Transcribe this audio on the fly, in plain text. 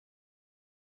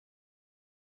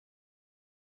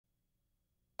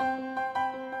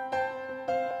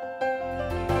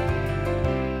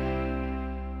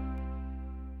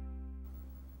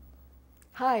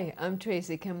Hi, I'm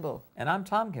Tracy Kimball. And I'm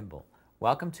Tom Kimball.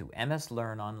 Welcome to MS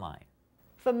Learn Online.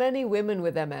 For many women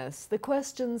with MS, the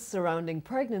questions surrounding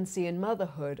pregnancy and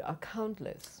motherhood are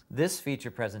countless. This feature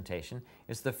presentation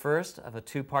is the first of a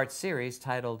two-part series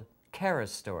titled Kara's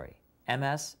Story,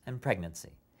 MS and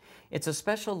Pregnancy. It's a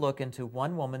special look into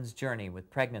one woman's journey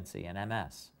with pregnancy and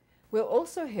MS. We'll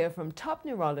also hear from top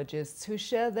neurologists who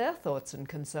share their thoughts and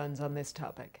concerns on this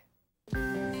topic.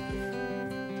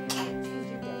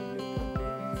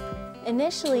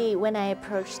 Initially, when I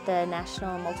approached the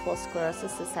National Multiple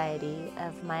Sclerosis Society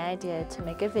of my idea to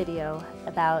make a video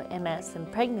about MS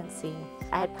and pregnancy,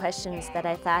 I had questions that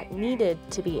I thought needed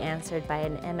to be answered by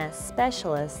an MS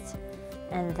specialist,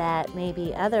 and that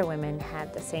maybe other women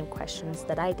had the same questions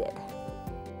that I did.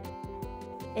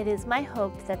 It is my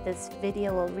hope that this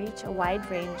video will reach a wide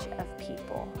range of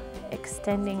people,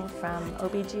 extending from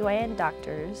OBGYN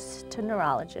doctors to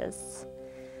neurologists,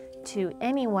 to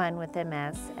anyone with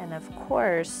MS, and of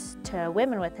course to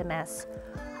women with MS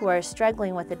who are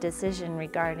struggling with a decision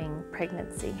regarding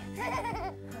pregnancy.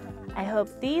 I hope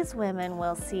these women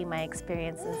will see my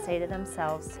experience and say to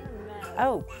themselves,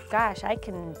 oh gosh, I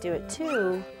can do it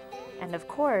too, and of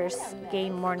course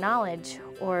gain more knowledge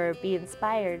or be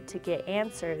inspired to get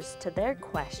answers to their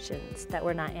questions that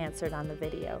were not answered on the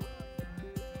video.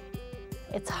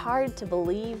 It's hard to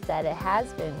believe that it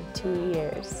has been 2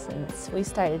 years since we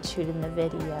started shooting the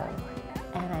video.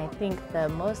 And I think the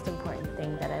most important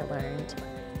thing that I learned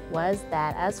was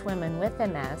that us women with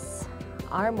MS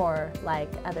are more like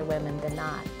other women than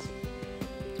not.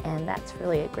 And that's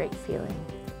really a great feeling.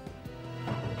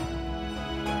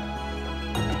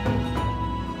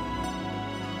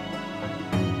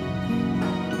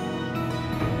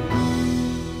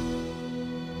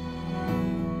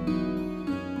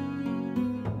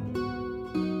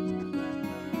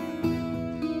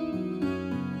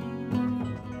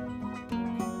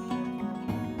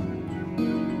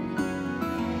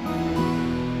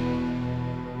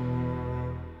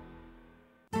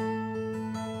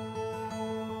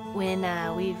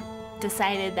 When we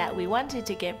decided that we wanted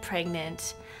to get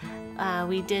pregnant,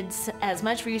 we did as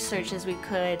much research as we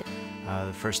could.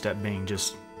 The first step being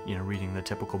just, reading the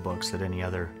typical books that any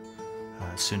other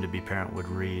soon-to-be parent would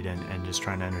read, and just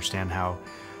trying to understand how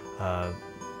a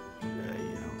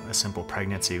simple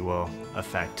pregnancy will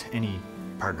affect any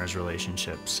partner's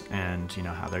relationships, and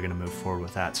how they're going to move forward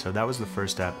with that. So that was the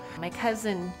first step. My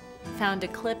cousin found a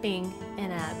clipping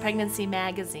in a pregnancy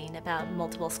magazine about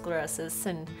multiple sclerosis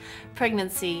and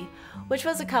pregnancy, which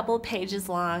was a couple of pages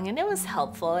long, and it was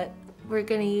helpful. We're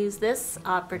going to use this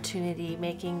opportunity,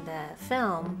 making the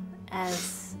film,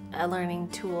 as a learning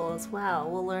tool as well.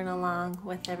 We'll learn along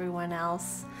with everyone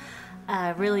else,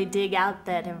 really dig out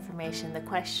that information, the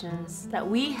questions that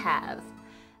we have.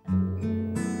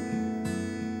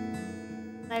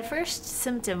 My first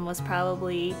symptom was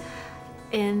probably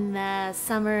in the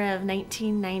summer of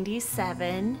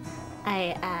 1997.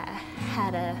 I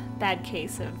had a bad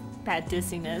case of bad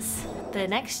dizziness. The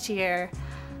next year,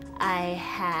 I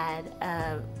had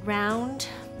a round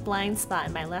blind spot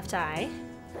in my left eye.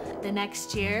 The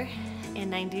next year, in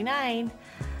 '99,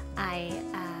 I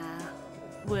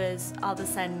was all of a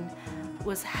sudden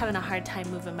having a hard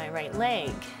time moving my right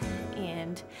leg,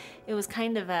 and it was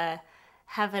kind of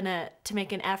having to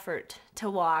make an effort to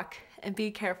walk and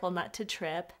be careful not to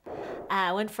trip.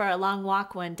 I went for a long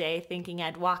walk one day thinking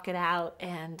I'd walk it out,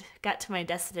 and got to my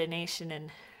destination and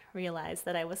realized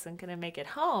that I wasn't going to make it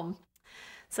home.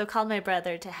 So I called my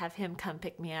brother to have him come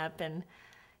pick me up, and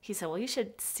he said, well, you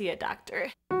should see a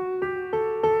doctor.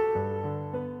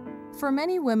 For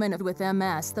many women with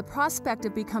MS, the prospect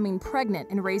of becoming pregnant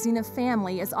and raising a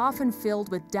family is often filled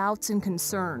with doubts and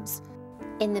concerns.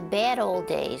 In the bad old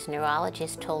days,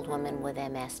 neurologists told women with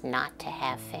MS not to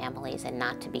have families and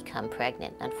not to become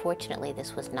pregnant. Unfortunately,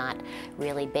 this was not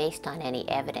really based on any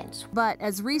evidence. But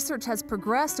as research has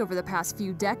progressed over the past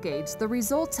few decades, the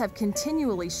results have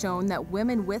continually shown that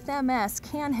women with MS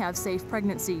can have safe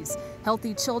pregnancies,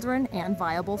 healthy children, and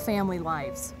viable family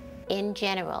lives. In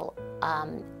general,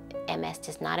 MS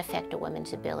does not affect a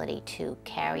woman's ability to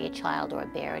carry a child or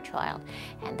bear a child,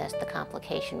 and thus the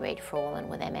complication rate for a woman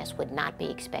with MS would not be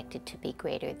expected to be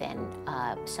greater than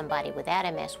somebody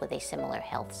without MS with a similar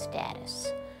health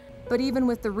status. But even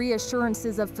with the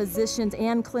reassurances of physicians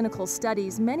and clinical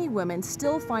studies, many women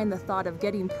still find the thought of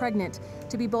getting pregnant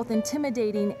to be both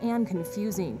intimidating and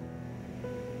confusing.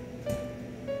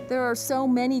 There are so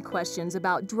many questions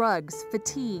about drugs,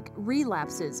 fatigue,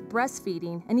 relapses,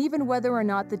 breastfeeding, and even whether or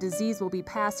not the disease will be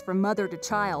passed from mother to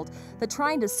child, that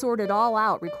trying to sort it all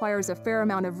out requires a fair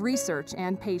amount of research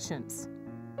and patience.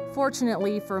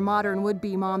 Fortunately for modern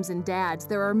would-be moms and dads,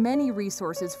 there are many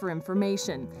resources for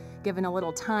information. Given a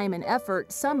little time and effort,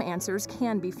 some answers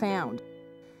can be found.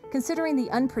 Considering the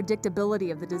unpredictability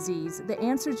of the disease, the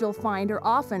answers you'll find are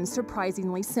often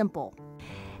surprisingly simple.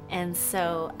 And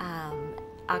so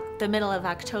the middle of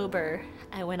October,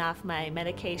 I went off my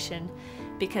medication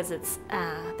because it's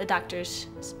the doctors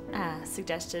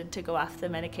suggested to go off the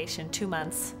medication 2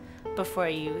 months before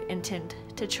you intend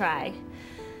to try.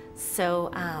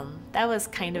 So that was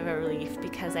kind of a relief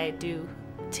because I do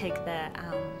take the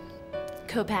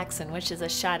Copaxone, which is a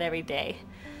shot every day.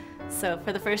 So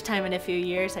for the first time in a few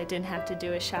years, I didn't have to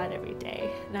do a shot every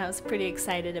day. And I was pretty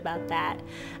excited about that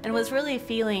and was really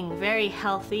feeling very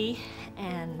healthy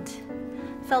and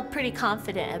felt pretty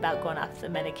confident about going off the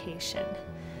medication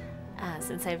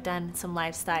since I've done some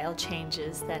lifestyle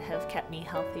changes that have kept me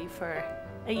healthy for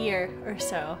a year or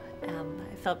so.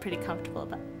 I felt pretty comfortable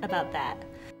about that.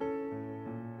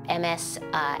 MS,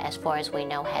 as far as we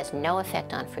know, has no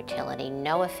effect on fertility,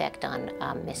 no effect on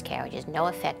miscarriages, no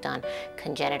effect on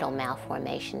congenital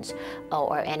malformations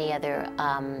or any other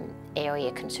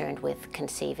area concerned with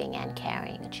conceiving and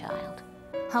carrying a child.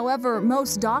 However,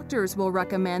 most doctors will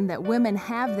recommend that women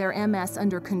have their MS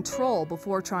under control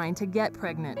before trying to get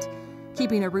pregnant.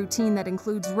 Keeping a routine that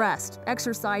includes rest,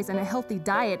 exercise, and a healthy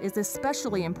diet is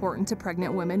especially important to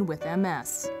pregnant women with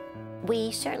MS.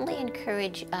 We certainly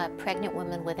encourage pregnant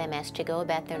women with MS to go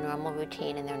about their normal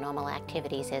routine and their normal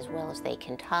activities as well as they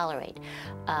can tolerate.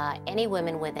 Any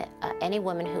woman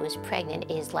who is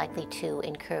pregnant is likely to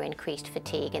incur increased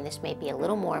fatigue, and this may be a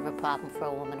little more of a problem for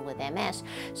a woman with MS,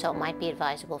 so it might be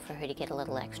advisable for her to get a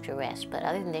little extra rest. But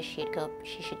other than this, she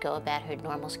should go about her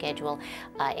normal schedule,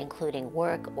 including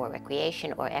work or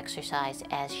recreation or exercise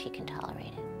as she can tolerate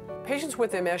it. Patients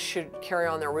with MS should carry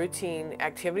on their routine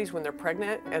activities when they're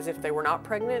pregnant as if they were not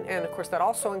pregnant, and of course that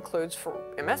also includes for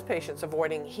MS patients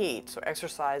avoiding heat, so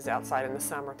exercise outside in the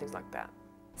summer, things like that.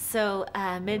 So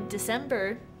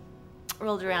mid-December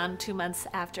rolled around 2 months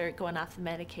after going off the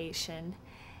medication,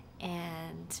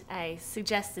 and I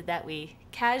suggested that we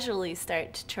casually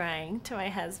start trying to my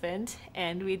husband,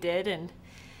 and we did, and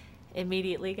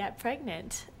immediately got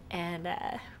pregnant, and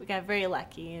we got very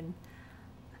lucky, and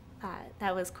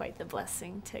that was quite the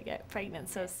blessing to get pregnant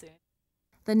so soon.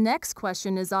 The next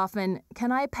question is often,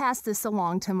 can I pass this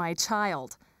along to my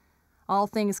child? All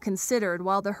things considered,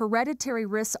 while the hereditary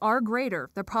risks are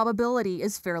greater, the probability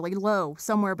is fairly low,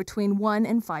 somewhere between 1%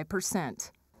 and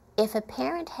 5%. If a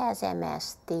parent has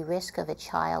MS, the risk of a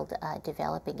child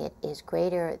developing it is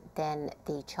greater than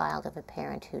the child of a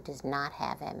parent who does not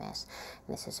have MS.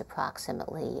 And this is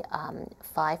approximately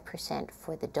 5%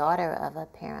 for the daughter of a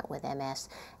parent with MS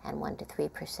and 1% to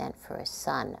 3% for a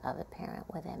son of a parent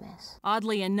with MS.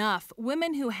 Oddly enough,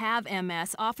 women who have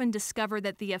MS often discover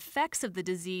that the effects of the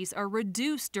disease are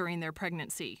reduced during their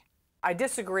pregnancy. I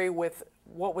disagree with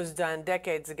what was done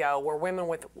decades ago where women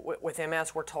with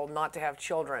MS were told not to have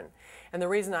children. And the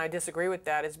reason I disagree with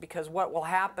that is because what will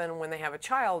happen when they have a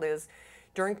child is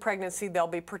during pregnancy they'll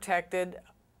be protected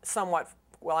somewhat,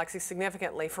 well actually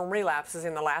significantly, from relapses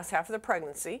in the last half of the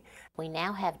pregnancy. We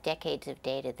now have decades of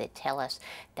data that tell us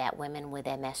that women with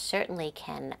MS certainly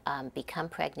can become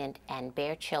pregnant and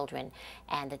bear children,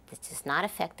 and that this does not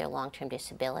affect their long-term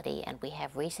disability, and we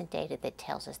have recent data that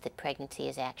tells us that pregnancy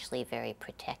is actually very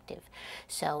protective.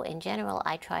 So in general,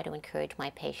 I try to encourage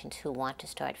my patients who want to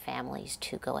start families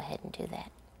to go ahead and do that.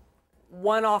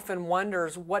 One often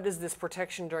wonders, what does this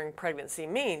protection during pregnancy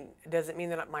mean? Does it mean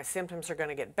that my symptoms are going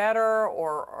to get better,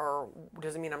 or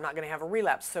does it mean I'm not going to have a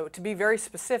relapse? So to be very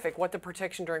specific, what the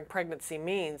protection during pregnancy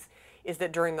means is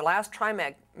that during the last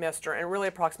trimester, and really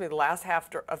approximately the last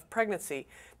half of pregnancy,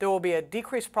 there will be a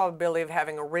decreased probability of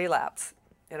having a relapse.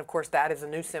 And of course that is a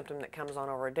new symptom that comes on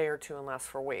over a day or two and lasts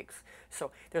for weeks.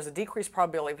 So there's a decreased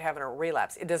probability of having a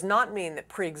relapse. It does not mean that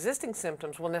pre-existing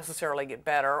symptoms will necessarily get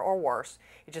better or worse.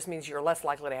 It just means you're less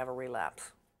likely to have a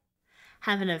relapse.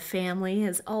 Having a family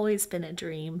has always been a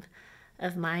dream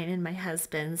of mine and my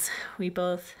husband's. We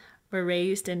both were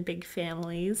raised in big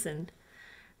families and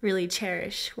really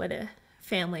cherish what a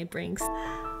family brings.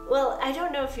 Well, I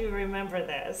don't know if you remember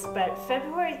this, but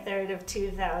February 3rd of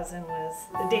 2000 was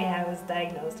the day I was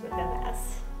diagnosed with MS.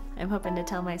 I'm hoping to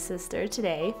tell my sister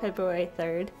today, February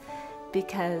 3rd,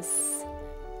 because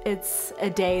it's a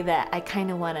day that I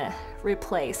kind of want to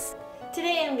replace.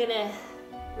 Today I'm going to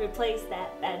replace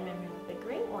that bad memory with a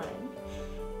great one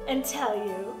and tell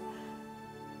you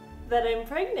that I'm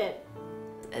pregnant.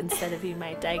 Instead of being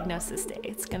my diagnosis day,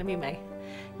 it's going to be my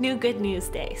new good news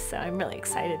day, so I'm really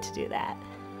excited to do that.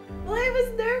 Well, I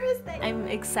was nervous. I'm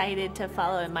excited to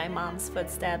follow in my mom's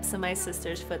footsteps and my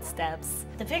sister's footsteps.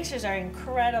 The pictures are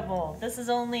incredible. This is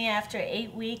only after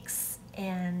 8 weeks,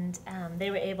 and they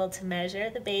were able to measure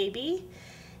the baby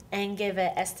and give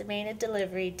an estimated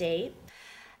delivery date.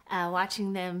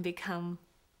 Watching them become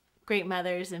great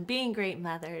mothers and being great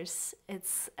mothers,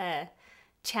 it's a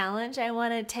challenge I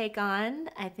want to take on.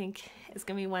 I think it's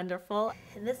going to be wonderful.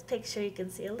 In this picture, you can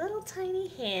see a little tiny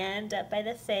hand up by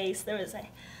the face. There was a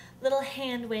little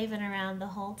hand waving around the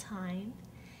whole time.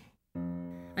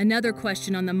 Another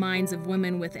question on the minds of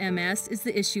women with MS is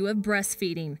the issue of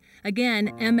breastfeeding.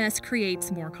 Again, MS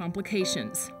creates more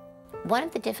complications. One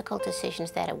of the difficult decisions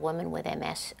that a woman with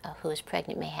MS who is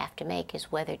pregnant may have to make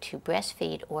is whether to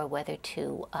breastfeed or whether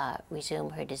to resume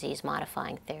her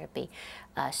disease-modifying therapy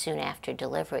soon after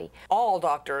delivery. All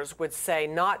doctors would say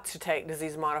not to take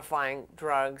disease-modifying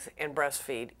drugs and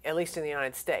breastfeed, at least in the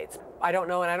United States. I don't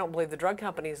know, and I don't believe the drug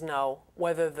companies know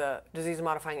whether the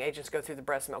disease-modifying agents go through the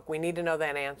breast milk. We need to know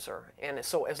that answer. And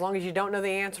so as long as you don't know the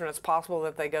answer and it's possible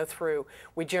that they go through,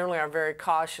 we generally are very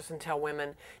cautious and tell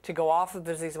women to go off of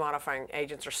the disease-modifying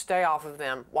agents or stay off of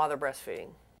them while they're breastfeeding.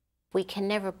 We can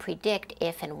never predict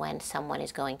if and when someone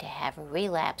is going to have a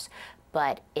relapse,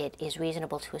 but it is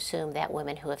reasonable to assume that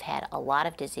women who have had a lot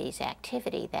of disease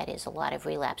activity, that is, a lot of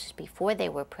relapses before they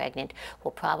were pregnant,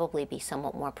 will probably be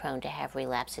somewhat more prone to have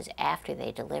relapses after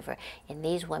they deliver. In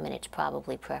these women, it's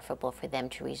probably preferable for them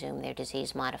to resume their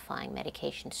disease-modifying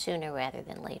medication sooner rather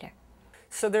than later.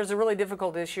 So there's a really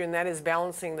difficult issue, and that is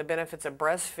balancing the benefits of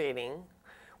breastfeeding,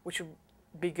 which would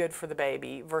be good for the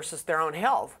baby, versus their own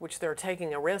health, which they're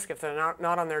taking a risk if they're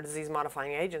not on their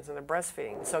disease-modifying agents and they're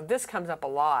breastfeeding. So this comes up a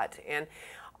lot, and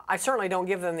I certainly don't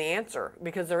give them the answer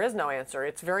because there is no answer.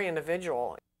 It's very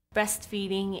individual.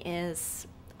 Breastfeeding is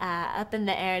up in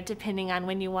the air depending on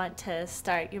when you want to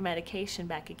start your medication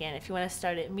back again. If you want to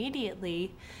start it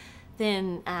immediately,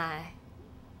 then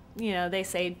you know, they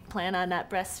say plan on not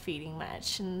breastfeeding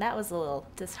much, and that was a little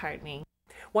disheartening.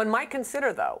 One might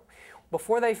consider, though,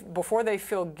 before they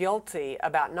feel guilty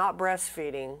about not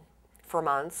breastfeeding for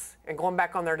months and going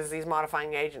back on their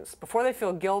disease-modifying agents, before they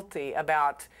feel guilty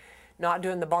about not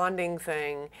doing the bonding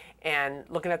thing and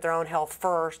looking at their own health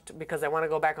first because they want to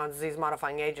go back on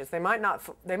disease-modifying agents, they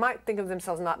might think of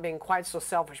themselves not being quite so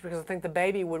selfish, because I think the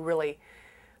baby would really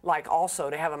like also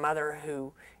to have a mother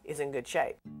who is in good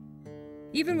shape.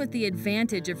 Even with the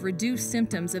advantage of reduced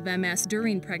symptoms of MS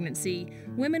during pregnancy,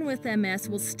 women with MS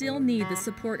will still need the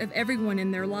support of everyone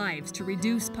in their lives to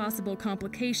reduce possible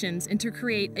complications and to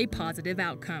create a positive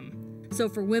outcome. So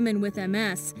for women with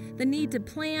MS, the need to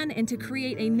plan and to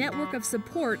create a network of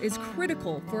support is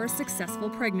critical for a successful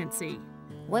pregnancy.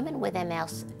 Women with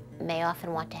MS may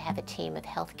often want to have a team of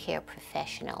healthcare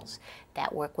professionals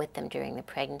that work with them during the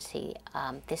pregnancy.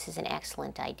 This is an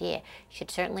excellent idea. It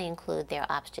should certainly include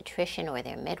their obstetrician or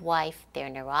their midwife, their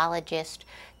neurologist.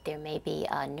 There may be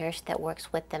a nurse that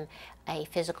works with them. A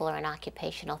physical or an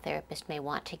occupational therapist may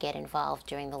want to get involved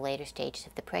during the later stages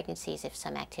of the pregnancies if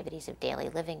some activities of daily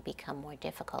living become more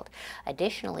difficult.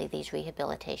 Additionally, these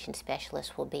rehabilitation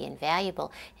specialists will be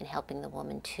invaluable in helping the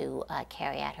woman to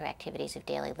carry out her activities of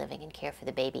daily living and care for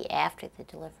the baby after the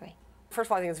delivery. First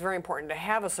of all, I think it's very important to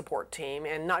have a support team,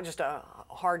 and not just a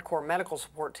hardcore medical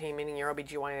support team, meaning your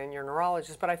OB/GYN and your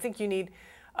neurologist, but I think you need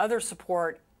other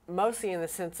support, mostly in the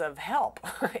sense of help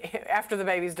after the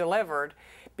baby's delivered,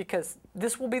 because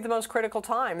this will be the most critical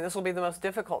time, and this will be the most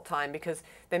difficult time, because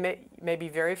they may be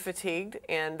very fatigued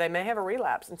and they may have a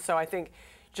relapse. And so I think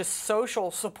just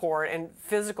social support and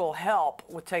physical help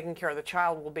with taking care of the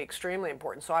child will be extremely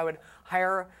important. So I would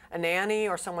hire a nanny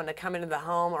or someone to come into the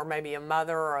home, or maybe a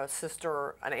mother or a sister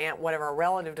or an aunt, whatever, a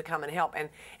relative to come and help, and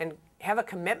have a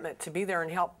commitment to be there and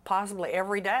help possibly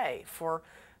every day for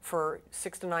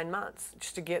 6 to 9 months,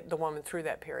 just to get the woman through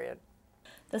that period.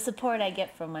 The support I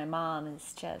get from my mom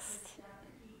is just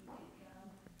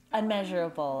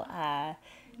unmeasurable.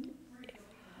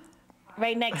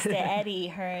 Right next to Eddie,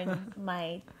 her and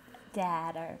my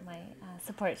dad are my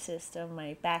support system,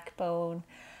 my backbone.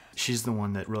 She's the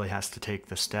one that really has to take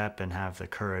the step and have the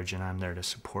courage, and I'm there to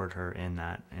support her in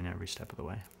that, in every step of the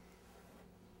way.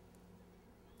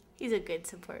 He's a good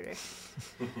supporter.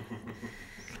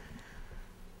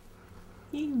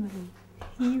 Hero.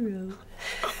 You're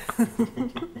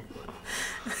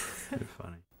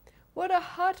funny. What a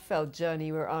heartfelt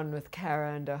journey we're on with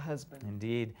Kara and her husband.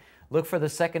 Indeed. Look for the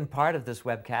second part of this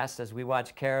webcast as we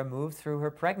watch Kara move through her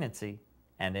pregnancy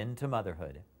and into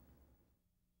motherhood.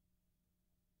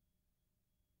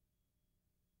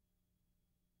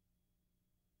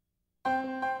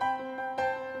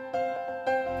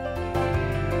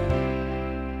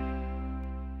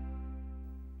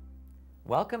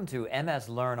 Welcome to MS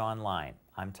Learn Online.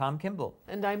 I'm Tom Kimball.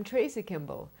 And I'm Tracy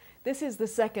Kimball. This is the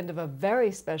second of a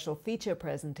very special feature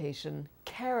presentation,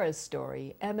 Kara's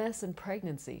Story, MS and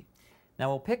Pregnancy. Now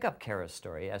we'll pick up Kara's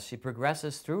story as she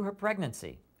progresses through her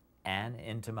pregnancy and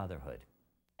into motherhood.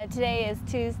 Today is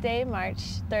Tuesday,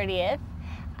 March 30th.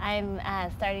 I'm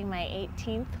starting my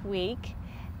 18th week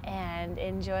and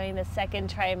enjoying the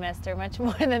second trimester much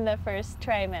more than the first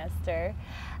trimester.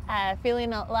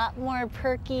 Feeling a lot more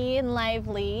perky and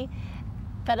lively,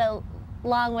 but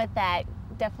along with that,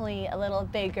 definitely a little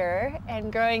bigger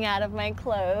and growing out of my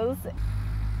clothes.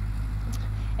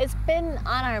 It's been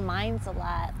on our minds a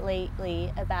lot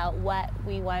lately about what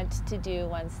we want to do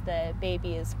once the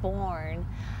baby is born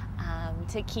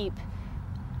to keep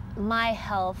my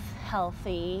health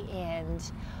healthy and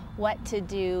what to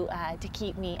do to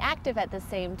keep me active at the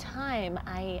same time.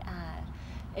 I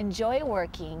enjoy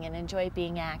working and enjoy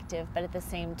being active, but at the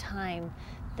same time,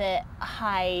 the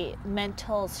high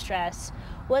mental stress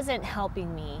wasn't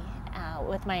helping me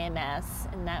with my MS,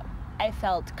 and that I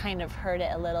felt kind of hurt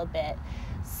it a little bit.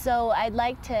 So I'd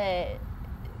like to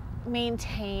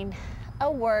maintain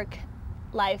a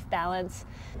work-life balance.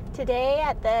 Today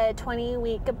at the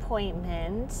 20-week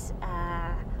appointment,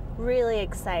 really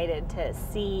excited to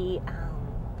see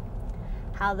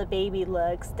how the baby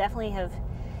looks. Definitely have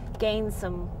gained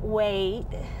some weight,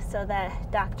 so the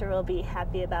doctor will be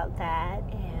happy about that.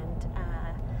 And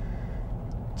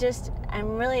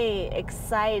I'm really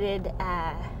excited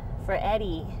for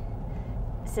Eddie,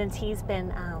 since he's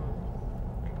been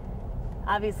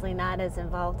obviously not as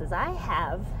involved as I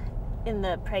have in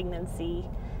the pregnancy,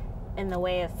 in the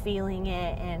way of feeling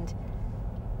it and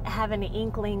have an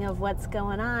inkling of what's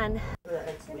going on. I'm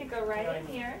going to go right in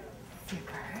here.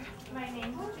 Super. My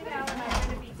name's Janelle, and I'm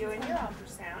going to be doing your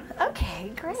ultrasound.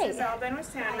 Okay, great. This is all done with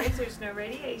sound. There's no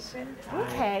radiation.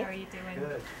 Okay. How are you doing?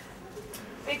 Good.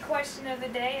 Big question of the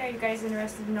day. Are you guys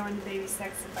interested in knowing the baby's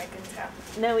sex, if I can tell?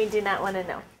 No, we do not want to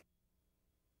know.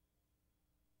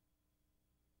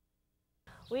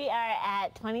 We are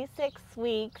at 26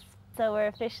 weeks, so we're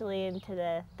officially into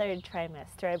the third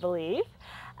trimester, I believe.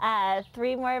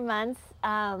 3 more months,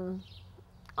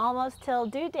 almost till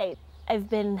due date. I've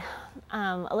been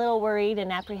a little worried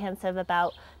and apprehensive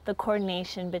about the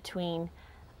coordination between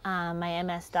my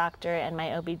MS doctor and my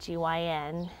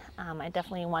OBGYN. I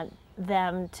definitely want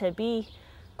them to be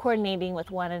coordinating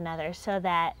with one another so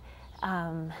that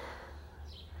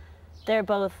they're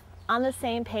both on the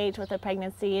same page with the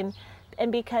pregnancy,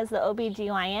 and because the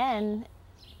OBGYN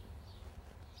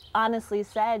honestly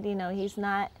said, you know, he's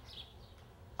not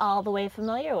all the way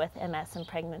familiar with MS and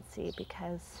pregnancy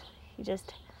because he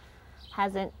just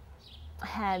hasn't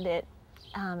had it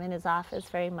in his office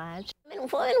very much. Women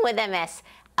with MS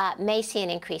may see an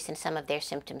increase in some of their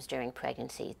symptoms during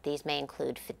pregnancy. These may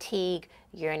include fatigue,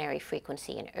 urinary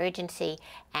frequency and urgency,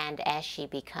 and as she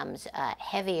becomes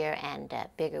heavier and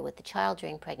bigger with the child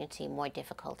during pregnancy, more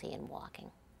difficulty in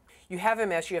walking. You have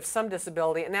MS, you have some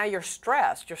disability, and now you're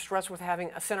stressed. You're stressed with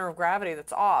having a center of gravity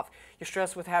that's off. You're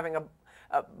stressed with having a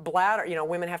bladder. You know,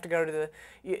 women have to go to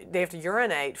they have to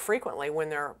urinate frequently when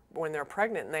they're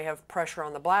pregnant, and they have pressure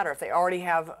on the bladder. If they already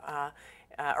have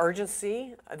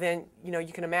urgency, then you know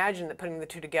you can imagine that putting the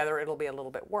two together, it'll be a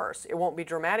little bit worse. It won't be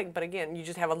dramatic, but again, you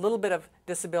just have a little bit of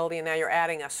disability, and now you're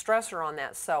adding a stressor on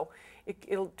that, so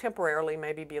it'll temporarily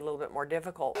maybe be a little bit more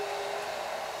difficult.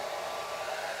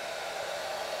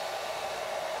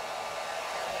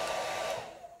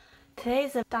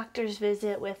 Today's a doctor's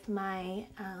visit with my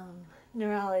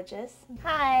neurologist.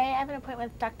 Hi, I have an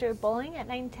appointment with Dr. Bowling at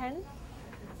 9:10.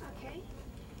 Okay.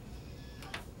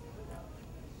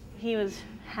 He was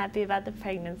happy about the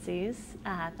pregnancies.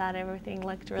 Thought everything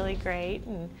looked really great,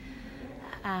 and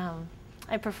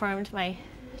I performed my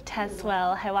tests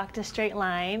well. I walked a straight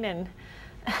line, and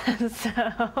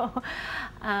so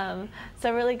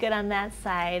really good on that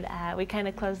side. We kind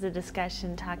of closed the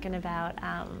discussion talking about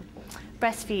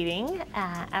breastfeeding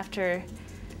after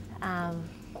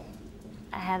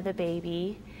I have the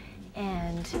baby,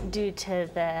 and due to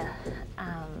the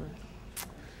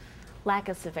lack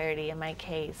of severity in my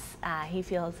case, he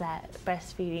feels that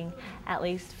breastfeeding at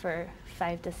least for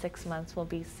 5 to 6 months will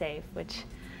be safe, which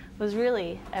was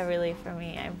really a relief for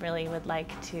me. I really would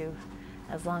like to,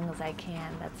 as long as I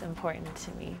can. That's important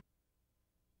to me.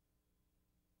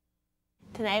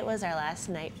 Tonight was our last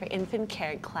night for infant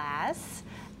care class.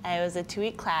 It was a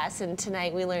 2-week class, and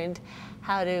tonight we learned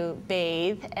how to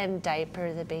bathe and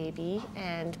diaper the baby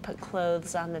and put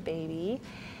clothes on the baby.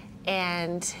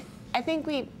 And I think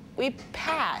we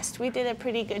passed. We did a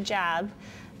pretty good job.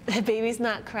 The baby's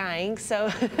not crying,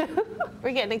 so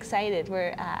we're getting excited.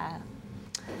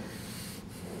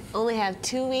 Only have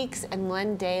 2 weeks and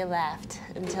 1 day left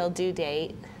until due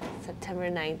date. September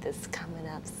 9th is coming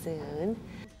up soon.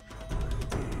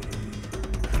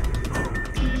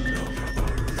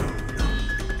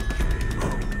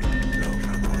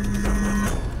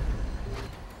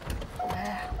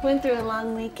 Went through a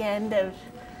long weekend of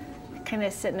kind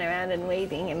of sitting around and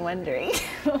waiting and wondering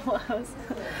what was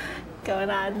going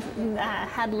on.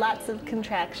 Had lots of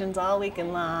contractions all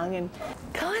weekend long and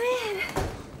going in,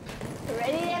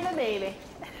 ready to have a baby.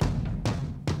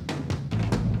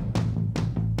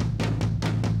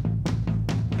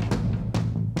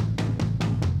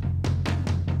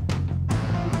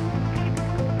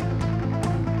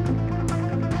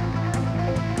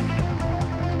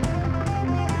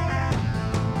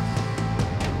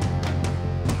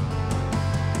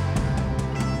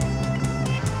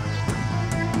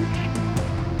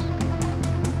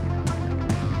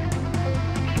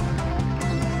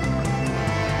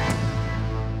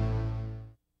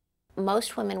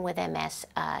 Most women with MS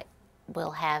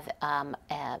will have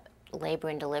labor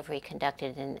and delivery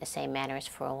conducted in the same manner as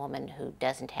for a woman who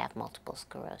doesn't have multiple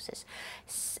sclerosis.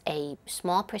 A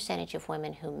small percentage of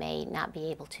women who may not be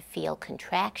able to feel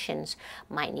contractions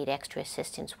might need extra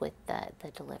assistance with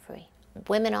the delivery.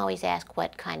 Women always ask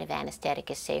what kind of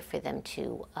anesthetic is safe for them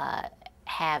to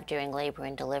have during labor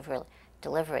and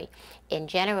delivery. In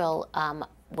general,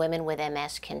 women with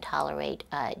MS can tolerate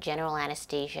general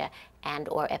anesthesia and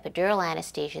or epidural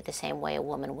anesthesia the same way a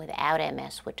woman without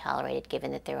MS would tolerate it,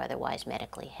 given that they're otherwise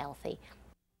medically healthy.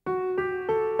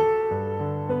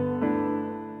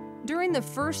 During the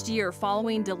first year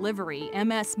following delivery,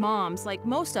 MS moms, like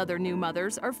most other new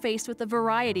mothers, are faced with a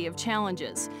variety of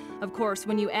challenges. Of course,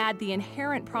 when you add the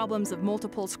inherent problems of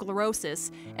multiple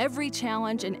sclerosis, every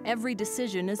challenge and every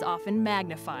decision is often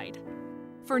magnified.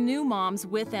 For new moms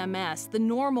with MS, the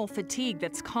normal fatigue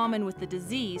that's common with the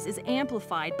disease is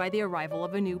amplified by the arrival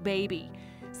of a new baby.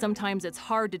 Sometimes it's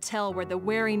hard to tell where the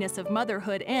wariness of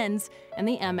motherhood ends and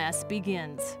the MS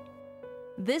begins.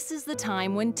 This is the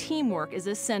time when teamwork is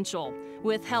essential.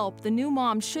 With help, the new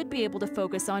mom should be able to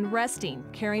focus on resting,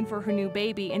 caring for her new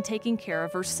baby, and taking care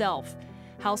of herself.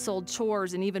 Household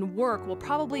chores and even work will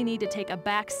probably need to take a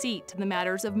back seat to the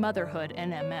matters of motherhood and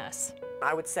MS.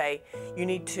 I would say you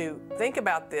need to think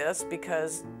about this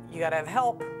because you got to have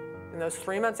help in those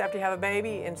 3 months after you have a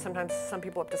baby, and sometimes some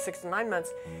people up to 6 to 9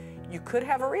 months. You could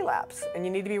have a relapse, and you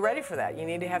need to be ready for that. You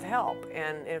need to have help,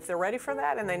 and if they're ready for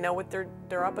that and they know what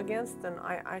they're up against, then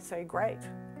I say great.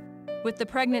 With the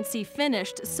pregnancy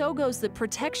finished, so goes the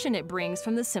protection it brings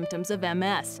from the symptoms of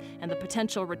MS and the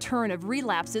potential return of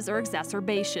relapses or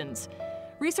exacerbations.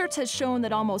 Research has shown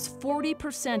that almost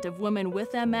 40% of women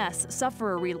with MS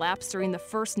suffer a relapse during the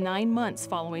first 9 months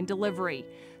following delivery.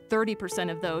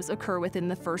 30% of those occur within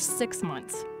the first 6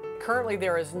 months. Currently,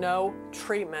 there is no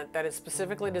treatment that is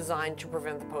specifically designed to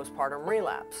prevent the postpartum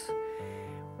relapse.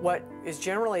 What is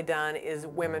generally done is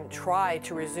women try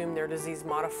to resume their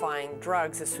disease-modifying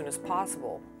drugs as soon as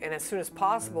possible. And as soon as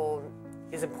possible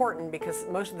is important because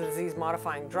most of the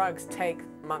disease-modifying drugs take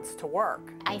months to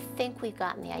work. I think we've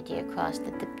gotten the idea across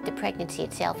that the pregnancy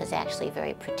itself is actually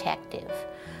very protective,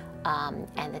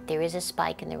 and that there is a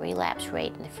spike in the relapse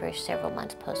rate in the first several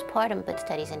months postpartum, but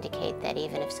studies indicate that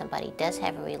even if somebody does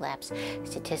have a relapse,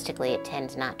 statistically it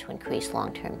tends not to increase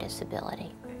long-term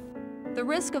disability. The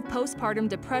risk of postpartum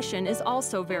depression is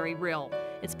also very real.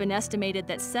 It's been estimated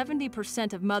that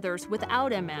 70% of mothers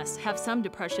without MS have some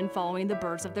depression following the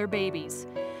birth of their babies.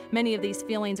 Many of these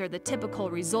feelings are the typical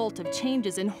result of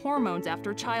changes in hormones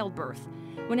after childbirth.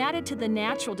 When added to the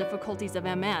natural difficulties of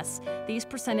MS, these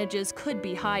percentages could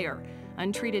be higher.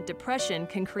 Untreated depression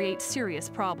can create serious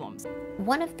problems.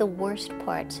 One of the worst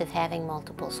parts of having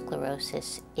multiple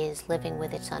sclerosis is living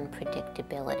with its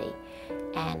unpredictability.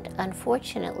 And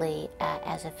unfortunately,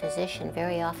 as a physician,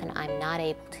 very often I'm not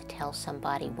able to tell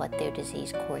somebody what their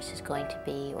disease course is going to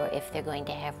be, or if they're going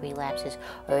to have relapses,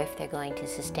 or if they're going to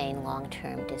sustain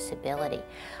long-term disability.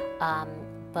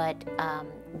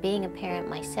 Being a parent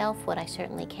myself, what I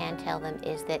certainly can tell them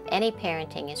is that any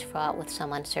parenting is fraught with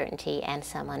some uncertainty and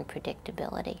some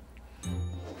unpredictability.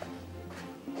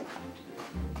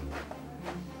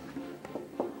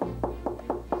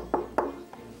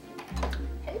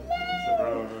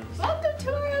 Hello! Welcome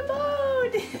to our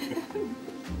abode!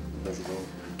 How's it going?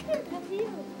 Good, how are you?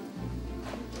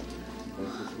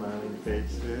 There's the smiling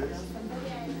faces.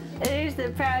 There's the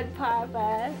proud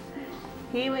papa.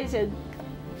 He was a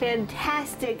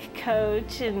fantastic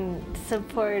coach and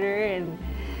supporter, and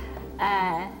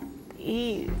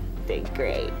he did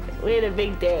great. We had a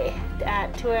big day,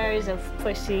 2 hours of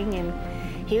pushing,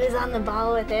 and he was on the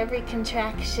ball with every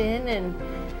contraction and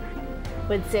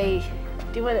would say,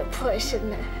 Do you want to push?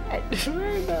 And I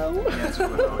don't know. Yes,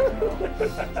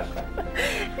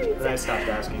 then I stopped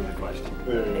asking the question.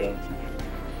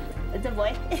 It's a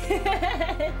boy.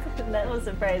 That was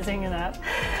surprising enough.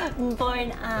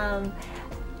 Born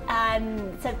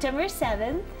on September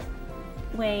 7th,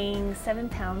 weighing 7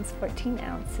 pounds, 14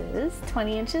 ounces,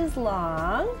 20 inches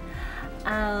long.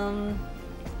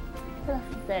 What else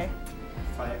is there?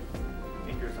 5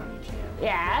 fingers on each hand.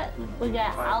 Yeah, we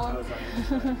got 5 all toes of on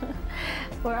each side.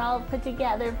 We're all put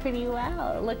together pretty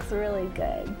well. It looks really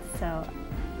good. So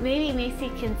maybe Macy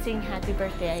can sing happy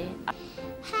birthday.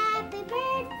 Happy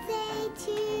birthday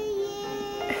to you.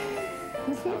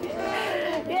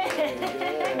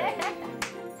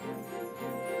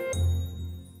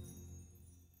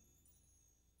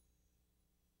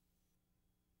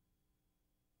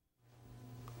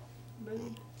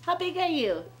 How big are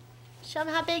you? Show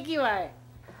them how big you are.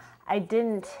 I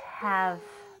didn't have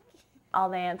all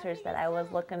the answers that I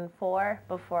was looking for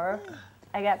before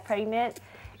I got pregnant.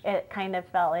 It kind of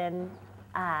fell in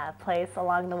place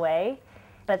along the way.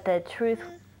 But the truth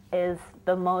is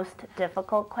the most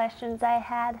difficult questions I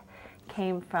had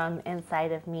came from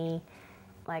inside of me.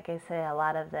 Like I say, a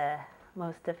lot of the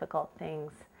most difficult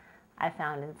things I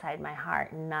found inside my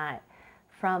heart, and not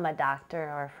from a doctor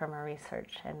or from a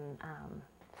research and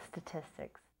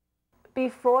statistics.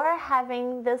 Before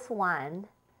having this one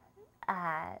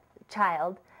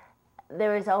child,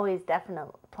 there was always definite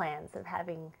plans of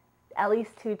having at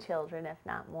least 2 children, if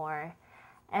not more.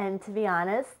 And to be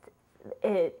honest,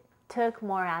 it took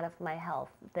more out of my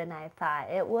health than I thought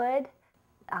it would.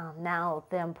 Now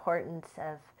the importance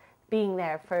of being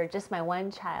there for just my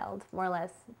one child, more or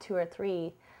less 2 or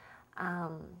 3,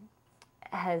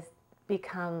 has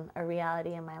become a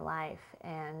reality in my life.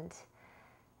 And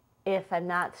if I'm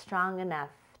not strong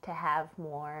enough to have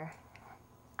more,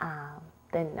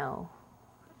 then no,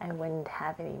 I wouldn't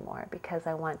have any more, because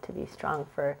I want to be strong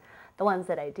for the ones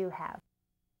that I do have.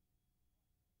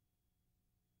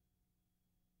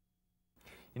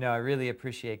 You know, I really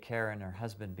appreciate Kara and her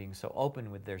husband being so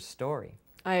open with their story.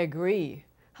 I agree.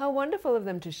 How wonderful of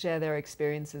them to share their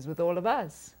experiences with all of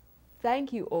us.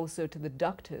 Thank you also to the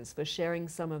doctors for sharing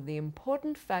some of the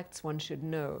important facts one should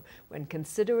know when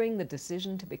considering the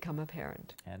decision to become a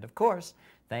parent. And of course,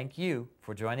 thank you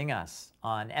for joining us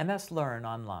on MS Learn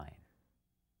Online.